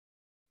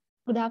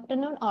Good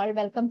afternoon, all.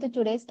 Welcome to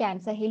today's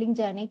Cancer Healing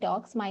Journey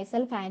Talks.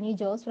 Myself, Annie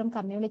Jose from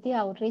Community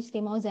Outreach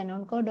Team of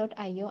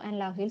Zenonco.io and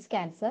Love Heals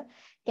Cancer.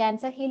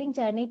 Cancer Healing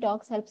Journey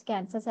Talks helps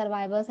cancer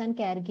survivors and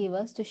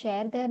caregivers to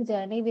share their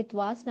journey with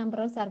vast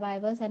number of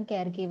survivors and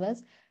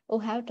caregivers who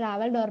have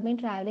traveled or been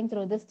traveling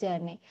through this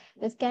journey.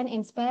 This can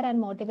inspire and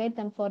motivate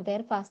them for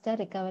their faster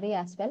recovery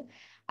as well.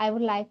 I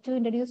would like to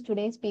introduce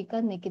today's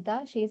speaker,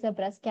 Nikita. She is a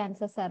breast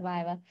cancer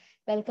survivor.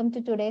 Welcome to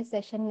today's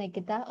session,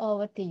 Nikita.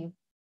 Over to you.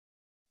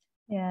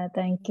 Yeah,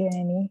 thank you,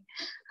 Annie.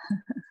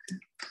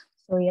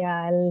 So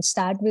yeah, I'll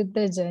start with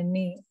the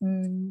journey.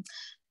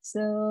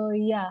 So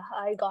yeah,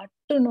 I got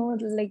to know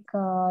it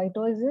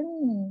was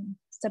in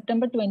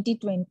September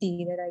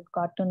 2020 that I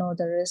got to know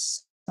there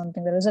is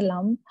a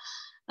lump,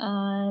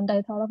 and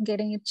I thought of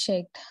getting it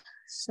checked.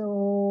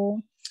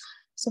 So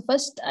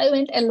first I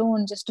went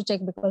alone just to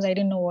check because I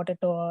didn't know what it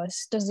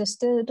was. It was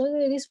a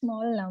very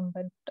small lump,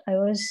 but I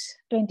was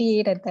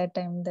 28 at that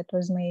time. That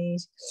was my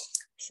age.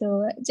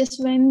 So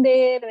just when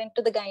they went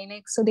to the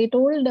gynaec, so they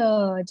told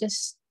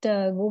just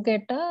go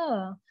get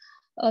a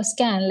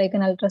scan, like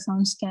an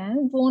ultrasound scan.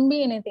 It won't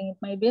be anything. It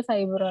might be a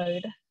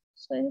fibroid.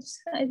 So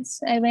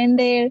I went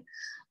there.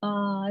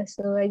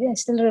 So I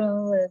still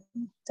remember.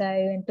 So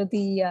I went to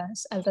the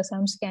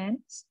ultrasound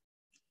scan,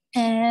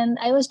 and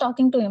I was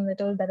talking to him.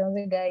 That was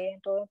a guy,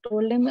 and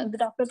told him the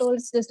doctor told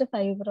it's just a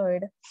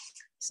fibroid.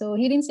 So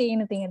he didn't say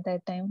anything at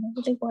that time. I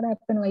was like, what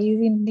happened? Why is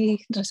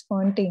he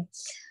responding?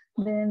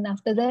 Then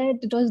after that,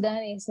 it was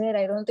done. He said,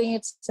 I don't think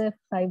it's a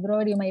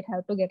fibroid. You might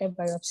have to get a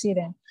biopsy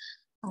then.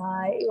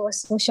 I was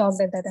so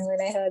shocked at that time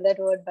when I heard that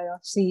word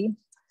biopsy.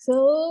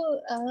 So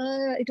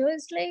it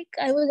was like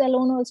I was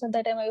alone also at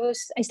that time.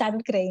 I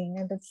started crying,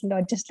 and it's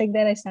not just like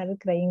that. I started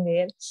crying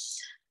there.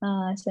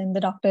 So and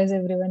the doctors,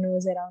 everyone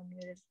was around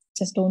me.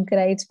 Just don't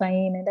cry, it's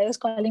fine. And I was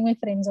calling my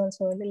friends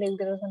also. Like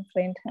there was one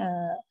friend,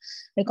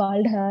 I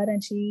called her,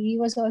 and she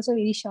was also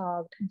very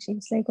shocked. And she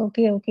was like,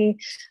 okay,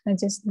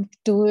 just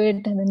do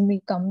it, and then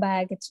we come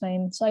back. It's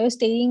fine. So I was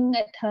staying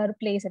at her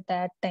place at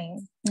that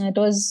time. It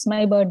was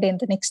my birthday and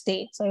the next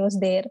day, so I was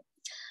there.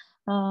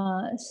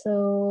 Then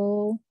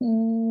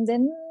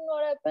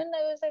what happened?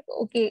 I was like,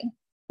 okay,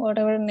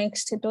 whatever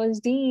next. It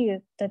was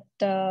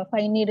that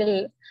fine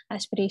needle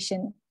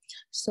aspiration.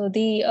 So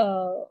the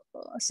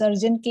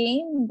surgeon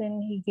came,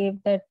 then he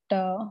gave that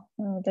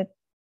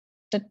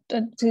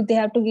they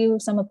have to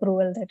give some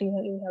approval that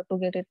you have to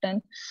get it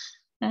done.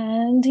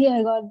 And yeah,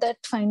 I got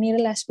that fine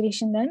needle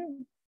aspiration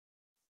done.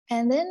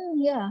 And then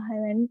yeah, I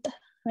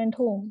went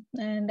home,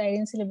 and I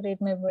didn't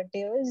celebrate my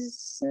birthday. It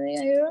was,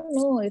 I don't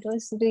know, it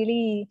was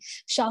really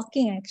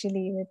shocking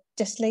actually.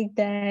 Just like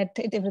that,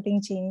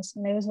 everything changed,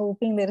 and I was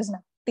hoping there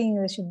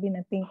should be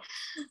nothing.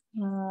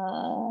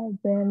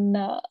 Then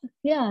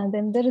yeah,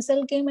 then the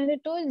result came, and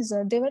it was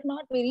they were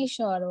not very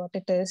sure what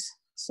it is.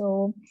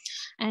 So,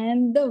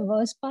 and the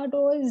worst part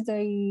was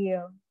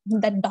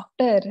that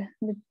doctor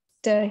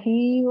that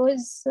he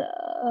was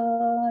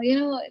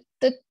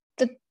that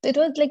it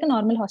was like a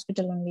normal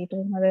hospital only. It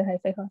was not a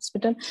hi-fi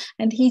hospital,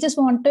 and he just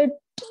wanted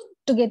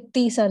to get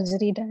the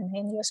surgery done,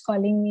 and he was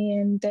calling me,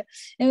 and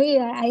anyway,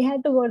 I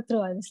had to go through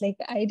all this. Like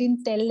I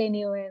didn't tell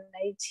anyone.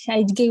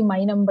 I gave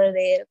my number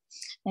there,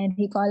 and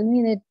he called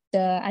me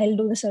that I'll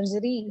do the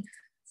surgery.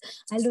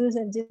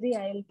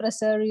 I'll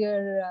preserve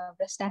your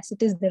breast as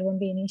it is. There won't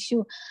be any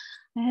issue.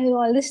 I have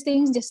all these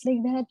things just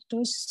like that. It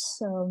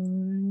was,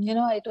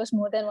 it was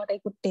more than what I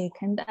could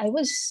take. And I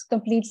was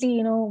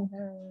completely,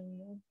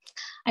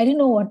 I didn't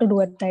know what to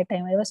do at that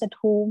time. I was at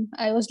home.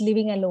 I was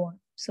living alone.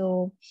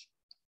 So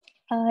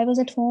I was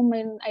at home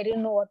and I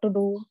didn't know what to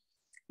do.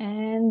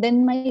 And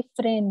then my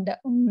friend,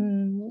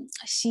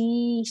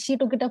 she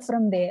took it up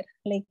from there.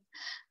 Like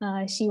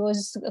she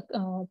was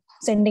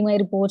sending my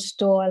reports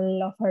to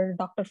all of her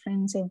doctor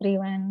friends,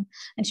 everyone,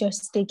 and she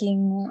was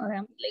taking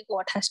like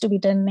what has to be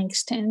done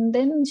next. And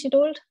then she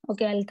told,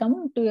 okay, I'll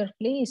come to your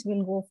place.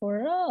 We'll go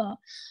for a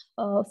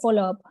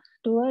follow up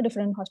to a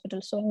different hospital.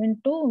 So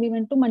we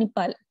went to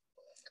Manipal.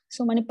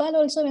 So Manipal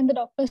also, when the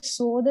doctors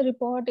saw the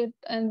report,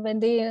 and when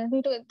the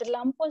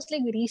lump was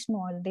like very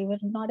small, they were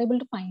not able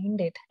to find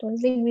it. It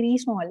was like very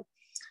small,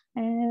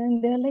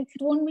 and they were like,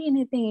 it won't be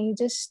anything. You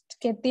just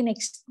get the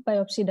next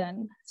biopsy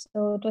done.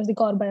 So it was the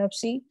core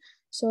biopsy.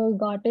 So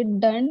got it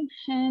done,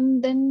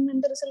 and then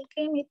when the result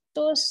came, it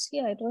was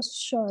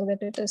sure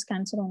that it is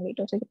cancer only. It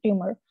was like a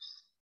tumor.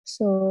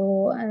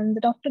 So and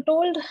the doctor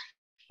told,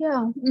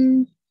 yeah,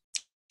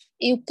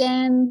 you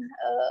can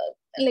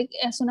like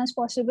as soon as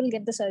possible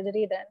get the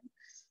surgery done.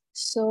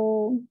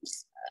 So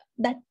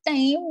that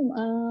time,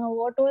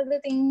 what were the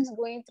things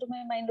going through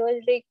my mind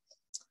was like,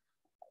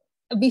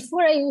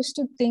 before I used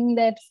to think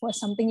that for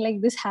something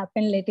like this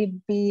happen, let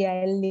it be,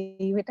 I'll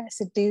leave it as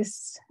it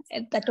is.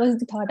 That was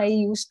the thought I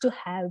used to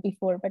have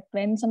before. But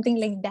when something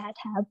like that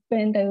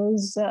happened, I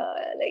was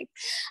like,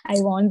 I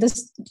want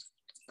this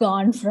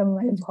gone from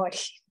my body.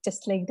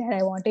 Just like that,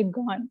 I want it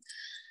gone.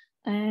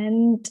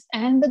 And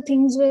the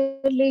things were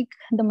like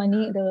the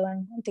money. The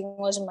one thing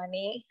was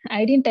money.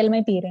 I didn't tell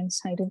my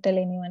parents. I didn't tell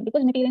anyone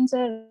because my parents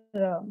are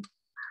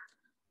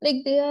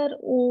like they are,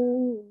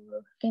 oh,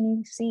 can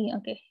you see?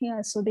 Okay,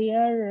 yeah, so they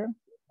are,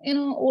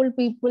 old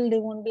people, they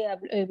won't be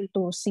able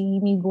to see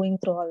me going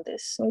through all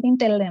this, so I didn't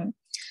tell them.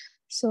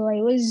 So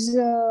I was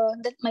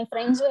that my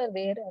friends were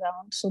there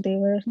around, so they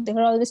were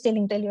always tell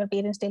your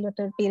parents, tell your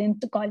parents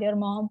to call your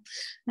mom,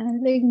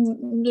 and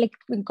like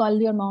call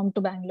your mom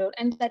to Bangalore.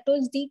 And that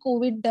was the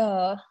COVID,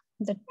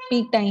 the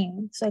peak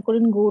time, so I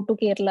couldn't go to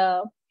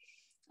Kerala.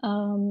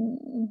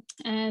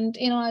 And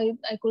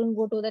I couldn't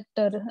go to that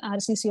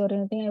RCC or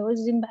anything. I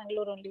was in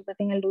Bangalore only. I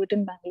think I'll do it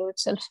in Bangalore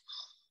itself.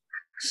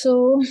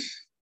 So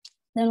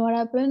then what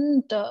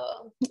happened,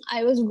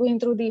 I was going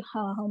through the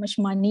how much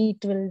money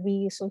it will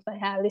be, so if I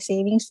have the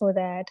savings for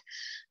that,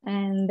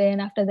 and then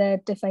after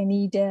that if I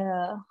need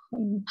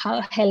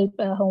help,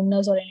 home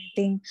nurse or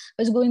anything,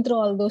 I was going through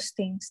all those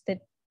things,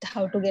 that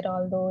how to get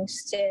all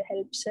those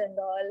helps and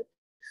all.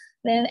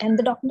 Then, and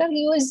the doctor,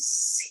 he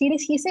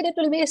said it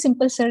will be a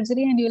simple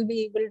surgery and you will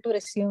be able to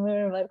resume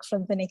your work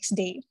from the next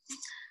day.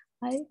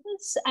 I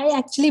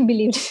actually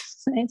believed.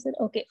 I said,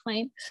 okay,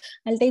 fine.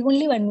 I'll take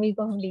only 1 week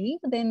of leave,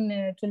 then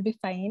it will be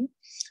fine.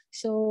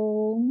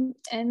 So,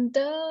 and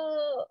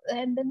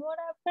then what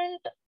happened?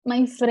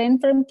 My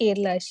friend from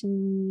Kerala, she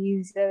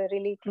is a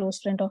really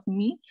close friend of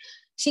me.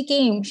 She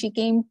came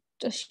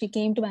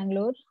to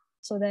Bangalore,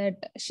 so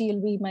that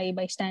she'll be my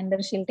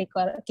bystander. She'll take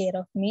care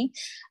of me.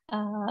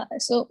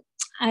 So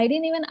I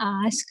didn't even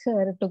ask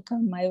her to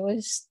come. I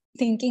was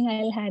thinking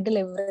I'll handle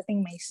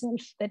everything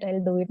myself, that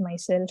I'll do it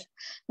myself.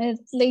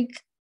 It's like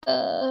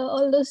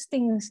all those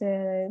things.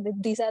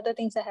 These are the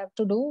things I have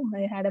to do.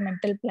 I had a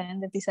mental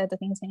plan that these are the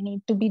things I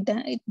need to be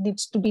done. It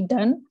needs to be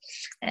done,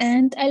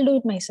 and I'll do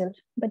it myself.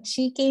 But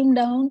she came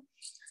down.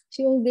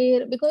 She was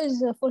there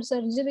because for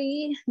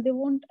surgery they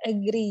won't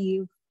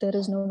agree if there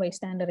is no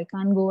bystander. I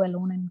can't go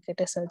alone and get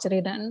a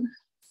surgery done.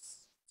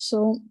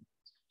 So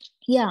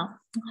yeah,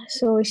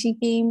 so she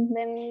came.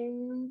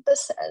 Then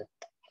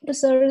the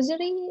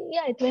surgery,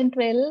 yeah, it went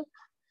well.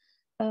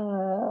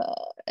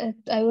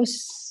 I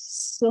was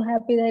so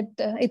happy that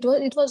it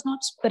was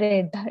not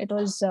spread. It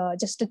was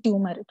just a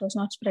tumor. It was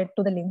not spread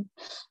to the limb.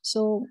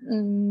 So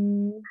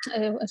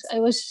I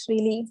was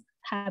really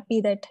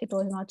happy that it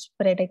was not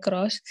spread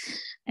across.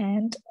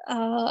 And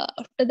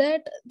after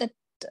that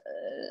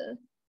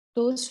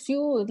those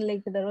few,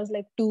 like there was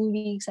like 2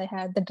 weeks I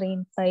had the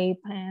drain pipe,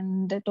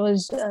 and it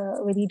was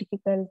very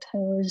difficult. I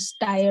was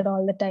tired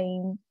all the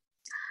time,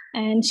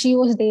 and she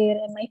was there,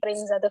 and my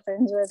other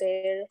friends were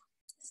there.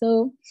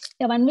 So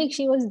yeah, 1 week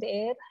she was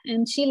there,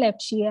 and she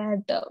left. She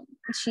had to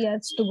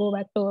go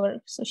back to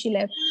work, so she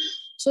left.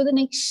 So the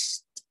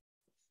next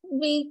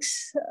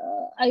weeks,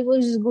 I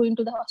was going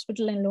to the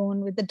hospital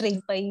alone with the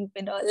drain pipe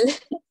and all.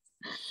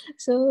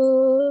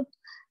 So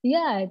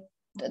yeah,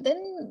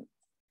 then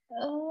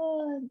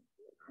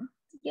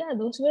yeah,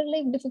 those were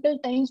like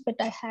difficult times, but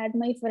I had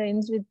my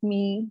friends with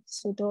me,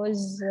 so it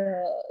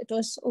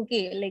was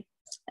okay. Like,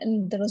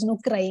 and there was no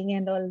crying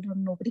and all,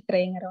 nobody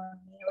crying around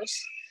me.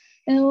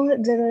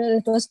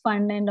 It was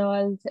fun and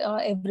all.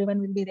 Everyone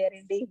will be there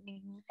in the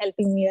evening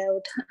helping me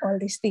out, all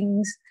these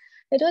things.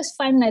 It was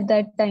fun at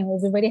that time.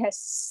 Everybody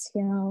has,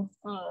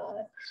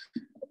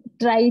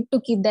 tried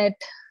to keep that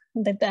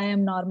I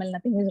am normal,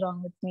 nothing is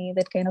wrong with me,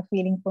 that kind of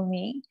feeling for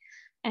me.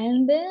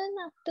 And then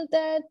after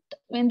that,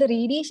 when the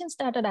radiation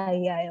started,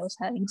 I was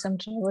having some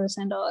troubles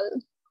and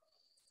all.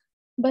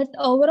 But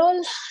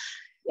overall,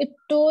 it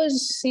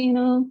was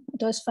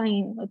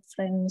fine with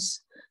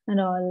friends and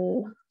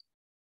all.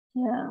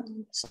 Yeah.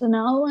 So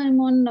now I'm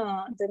on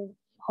the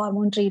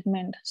hormone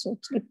treatment. So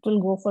it will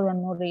go for 1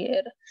 more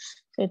year.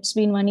 So it's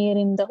been 1 year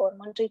in the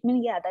hormone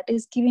treatment. Yeah, that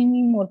is giving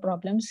me more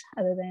problems,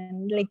 other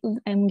than like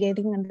I'm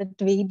getting under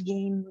weight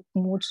gain,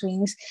 mood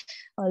swings,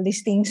 all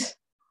these things.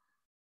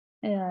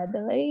 Yeah,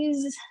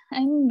 otherwise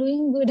I'm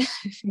doing good.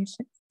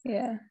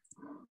 Yeah.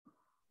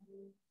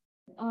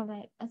 All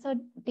right. So,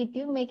 did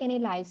you make any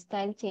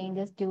lifestyle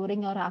changes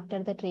during or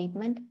after the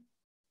treatment?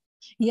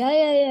 Yeah.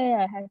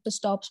 I had to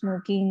stop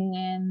smoking,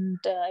 and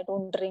I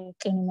don't drink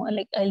anymore.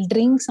 Like I'll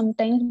drink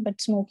sometimes, but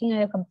smoking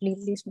I have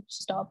completely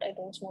stopped. I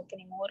don't smoke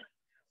anymore.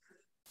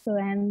 So,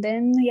 and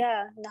then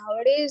yeah,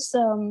 nowadays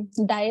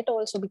diet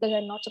also, because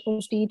I'm not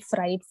supposed to eat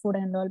fried food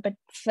and all. But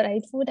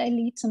fried food I'll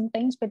eat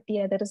sometimes. But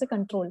yeah, there is a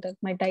control. That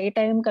my diet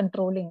I am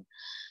controlling.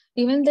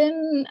 Even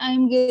then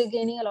I'm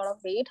gaining a lot of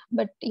weight,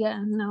 but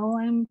yeah, now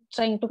I'm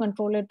trying to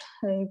control it.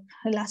 Like,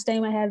 last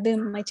time I had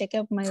my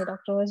checkup, my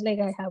doctor was like,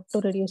 I have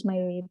to reduce my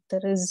weight,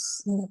 there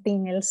is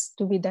nothing else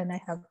to be done,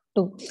 I have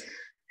to.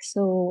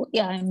 So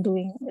yeah, I'm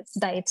doing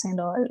diets and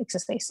all,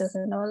 exercises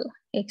and all,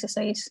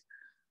 exercise,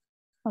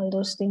 all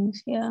those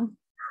things. Yeah.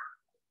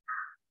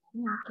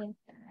 Okay.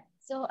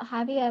 So,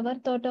 have you ever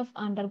thought of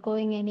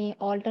undergoing any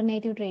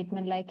alternative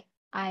treatment like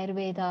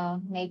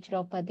Ayurveda,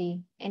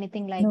 naturopathy,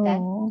 anything like that?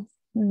 No.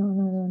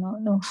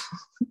 No.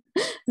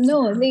 No.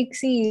 Like,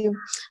 see,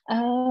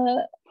 uh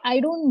I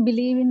don't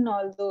believe in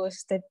all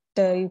those that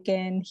you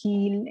can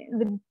heal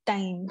with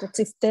time. That's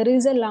if there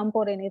is a lump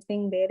or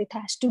anything there, it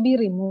has to be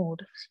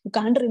removed. You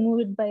can't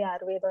remove it by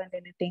Ayurveda and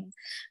anything.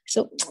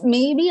 So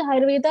maybe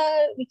Ayurveda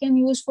we can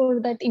use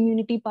for that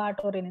immunity part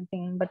or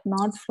anything, but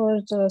not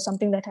for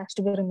something that has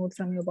to be removed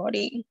from your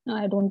body.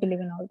 I don't believe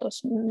in all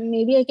those.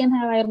 Maybe I can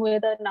have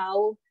Ayurveda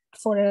now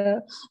for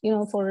a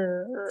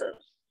for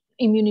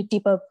immunity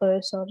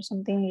purpose or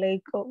something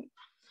like.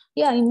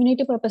 Yeah,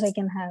 immunity purpose I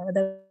can have.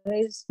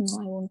 Otherwise,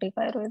 no, I won't take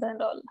Ayurveda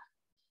and all.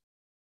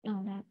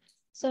 All right.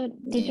 So,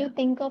 did Yeah. you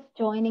think of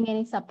joining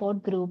any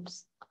support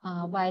groups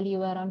while you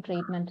were on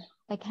treatment?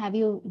 Like, have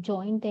you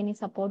joined any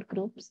support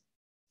groups?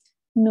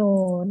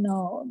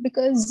 No,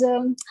 because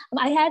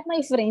I had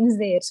my friends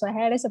there, so I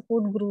had a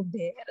support group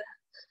there.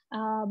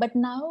 But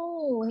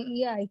now,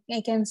 yeah,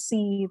 I can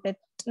see that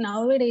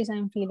nowadays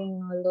I'm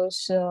feeling all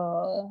those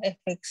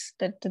effects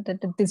that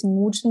this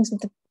mood swings,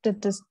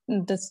 that this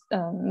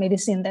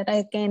medicine that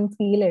I can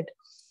feel it.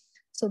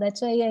 So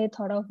that's why I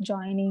thought of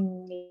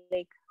joining.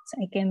 Like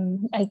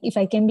if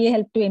I can be a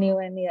help to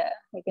anyone, yeah,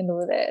 I can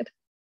do that.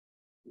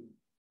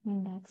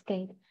 That's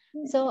great.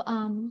 So,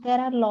 there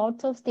are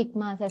lots of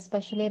stigmas,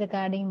 especially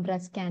regarding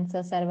breast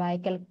cancer,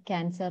 cervical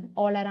cancer,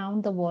 all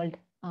around the world.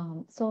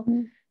 So,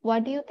 Mm.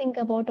 what do you think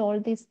about all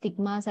these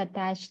stigmas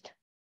attached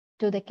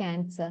to the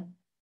cancer?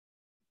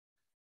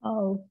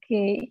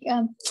 Okay.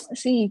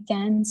 See,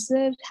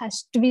 cancer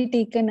has to be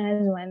taken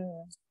as one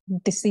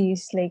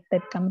disease like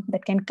that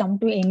can come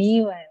to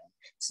anyone.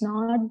 It's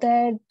not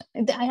that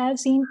I have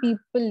seen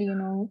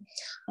people,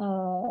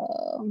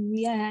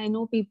 yeah, I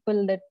know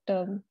people that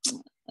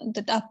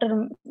that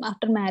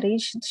after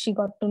marriage she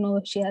got to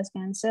know she has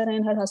cancer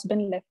and her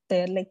husband left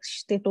there. Like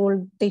they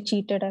told they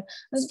cheated her.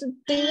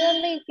 They were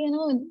like,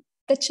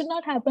 that should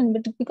not happen,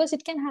 but because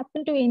it can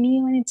happen to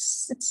anyone, it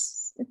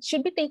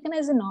should be taken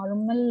as a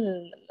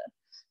normal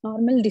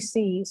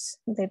disease,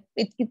 that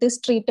it is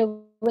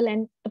treatable,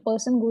 and the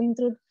person going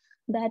through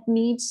that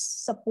needs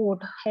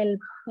support, help,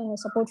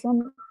 support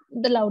from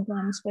the loved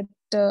ones. But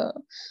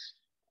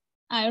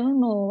I don't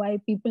know why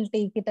people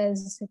take it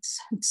as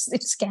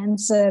it's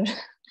cancer.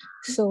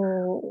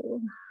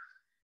 So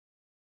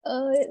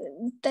uh,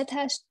 that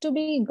has to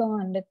be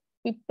gone. That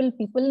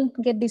people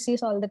get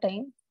disease all the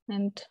time,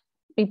 and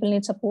people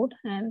need support,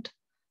 and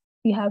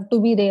you have to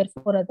be there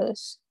for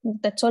others.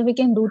 That's all we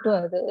can do to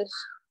others.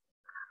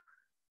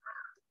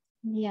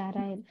 Yeah,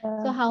 right.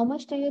 uh, So, how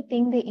much do you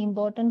think the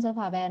importance of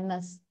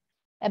awareness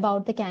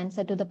about the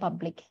cancer to the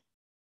public?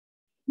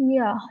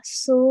 yeah,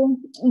 so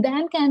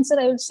than cancer,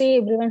 I would say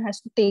everyone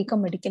has to take a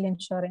medical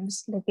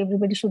insurance. Like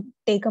everybody should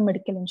take a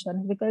medical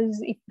insurance,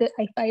 because if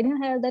I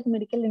didn't have that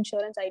medical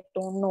insurance, I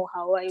don't know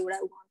how I would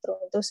have gone through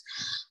all those,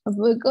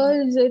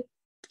 because it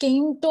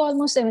came to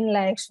almost 7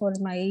 lakhs for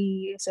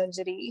my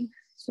surgery.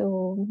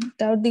 So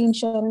without the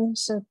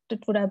insurance,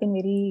 it would have been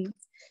very,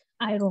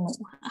 I don't know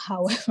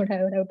how I would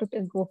have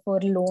to go for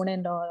loan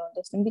and all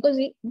those things, because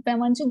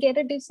once you get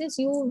a disease,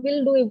 you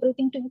will do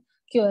everything to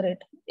cure it.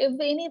 If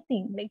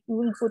anything, like you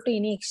will go to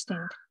any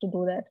extent to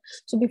do that.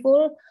 So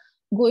before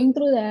going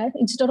through that,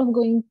 instead of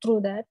going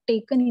through that,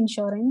 take an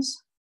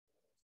insurance,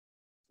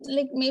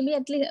 like maybe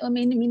at least a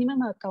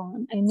minimum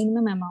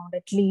amount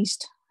at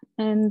least,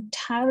 and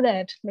have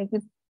that. Like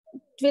it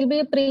will be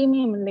a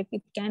premium, like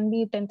it can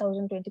be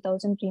 10,000,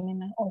 20,000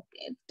 premium.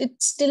 Okay,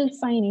 it's still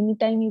fine.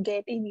 Anytime you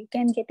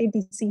can get a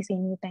disease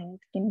anytime.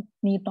 It can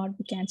need not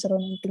be cancer or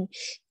anything.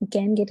 You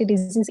can get a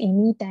disease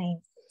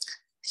anytime.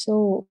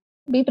 So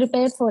be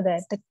prepared for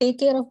that. Take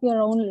care of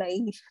your own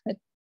life.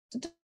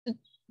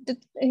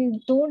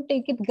 Don't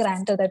take it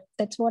granted.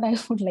 That's what I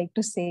would like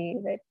to say.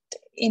 That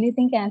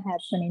anything can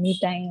happen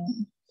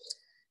anytime.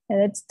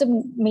 That's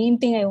the main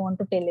thing I want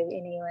to tell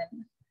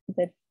anyone.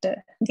 That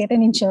get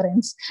an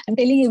insurance. I'm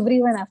telling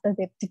everyone after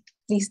that,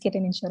 please get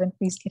an insurance.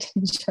 Please get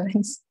an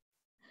insurance.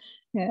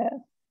 Yeah.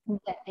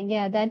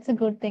 Yeah, that's a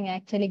good thing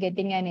actually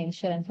getting an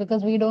insurance,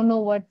 because we don't know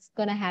what's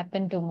gonna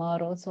happen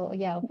tomorrow. So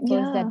yeah, of course,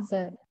 Yeah. that's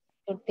a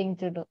good thing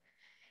to do.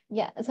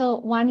 Yeah. So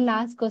one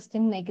last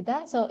question,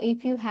 Nikita. So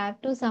if you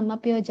have to sum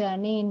up your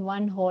journey in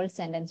one whole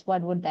sentence,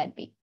 what would that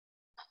be?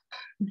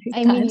 I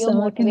I mean, can't your sum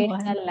up in one.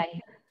 motivational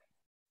life.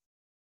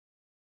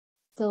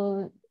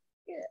 So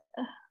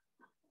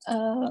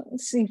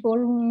See,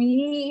 for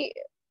me,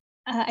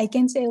 I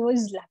can say I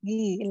was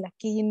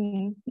lucky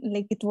in,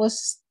 like, it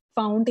was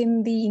found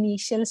in the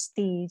initial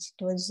stage.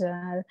 It was,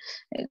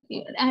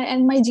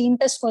 and my gene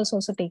test was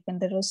also taken.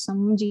 There was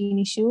some gene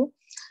issue.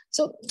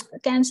 So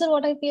cancer,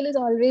 what I feel, is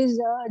always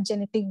a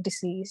genetic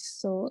disease.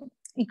 So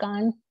you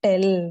can't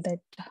tell that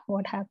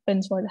what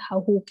happens,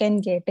 who can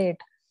get it.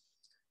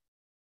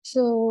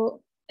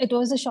 So it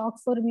was a shock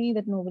for me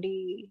that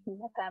nobody in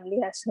my family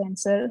has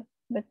cancer.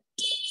 But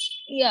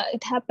yeah,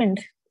 it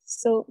happened.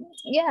 So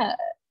yeah,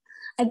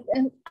 at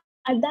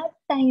that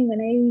time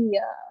when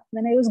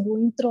I was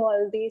going through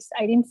all this,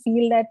 I didn't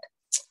feel that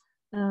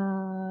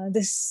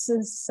this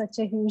is such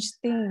a huge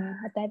thing.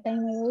 At that time,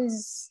 I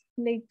was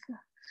like,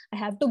 I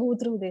have to go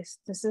through this.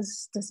 This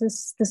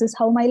is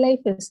how my life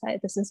is.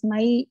 This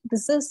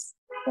is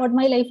what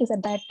my life is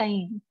at that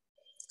time.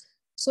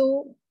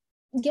 So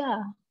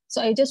yeah,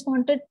 so I just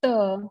wanted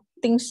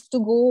things to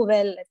go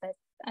well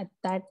at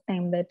that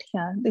time, that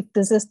yeah, if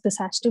this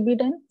has to be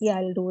done, yeah,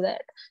 I'll do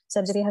that.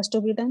 Surgery has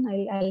to be done,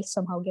 I'll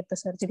somehow get the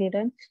surgery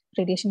done.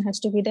 Radiation has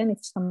to be done.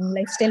 If some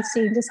lifestyle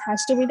changes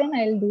has to be done,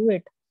 I'll do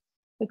it,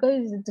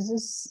 because this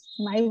is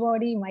my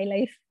body, my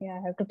life. Yeah,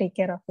 I have to take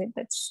care of it.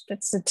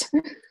 That's it.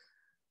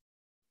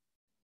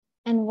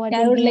 And what Yeah,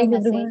 I will would be your like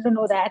message? everyone to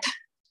know that.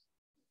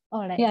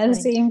 All right, Yeah, the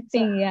sorry. same So,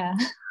 thing. Yeah.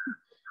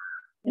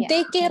 yeah,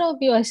 Take care yeah, of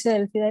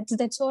yourself.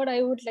 That's what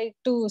I would like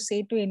to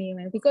say to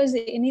anyone, because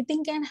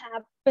anything can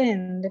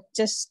happen.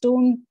 Just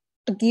don't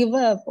give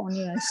up on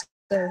yourself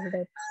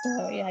that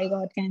yeah, I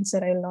got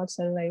cancer, I will not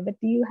survive. But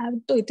you have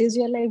to, it is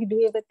your life,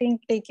 do everything,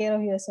 take care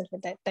of yourself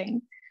at that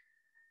time.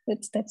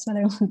 That's what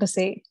I want to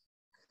say.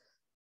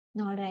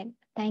 all right.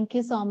 Thank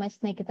you so much,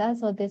 Nikita.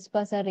 So this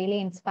was a really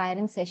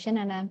inspiring session,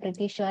 and I'm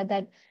pretty sure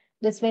that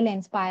this will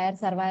inspire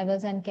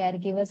survivors and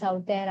caregivers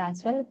out there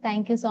as well.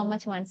 Thank you so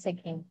much once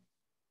again.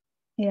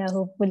 Yeah,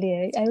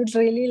 hopefully I would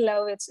really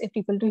love it if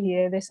people to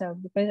hear this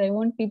out, because I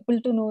want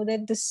people to know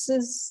that this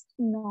is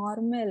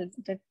normal,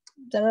 that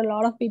there are a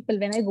lot of people.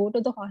 When I go to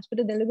the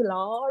hospital, there will be a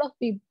lot of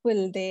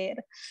people there,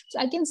 so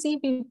I can see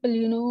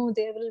people,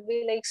 they will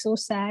be like so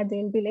sad,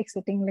 they'll be like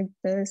sitting like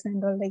this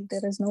and all, like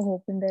there is no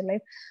hope in their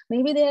life.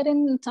 Maybe they are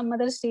in some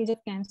other stage of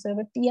cancer,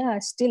 but yeah,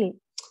 still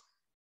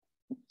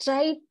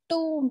try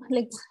to,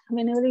 like,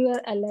 whenever you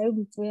are alive,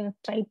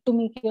 try to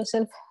make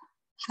yourself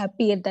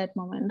happy at that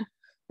moment.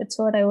 That's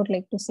what I would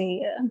like to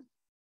say.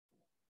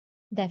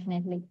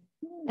 Definitely.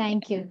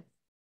 Thank you.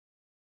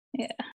 Yeah.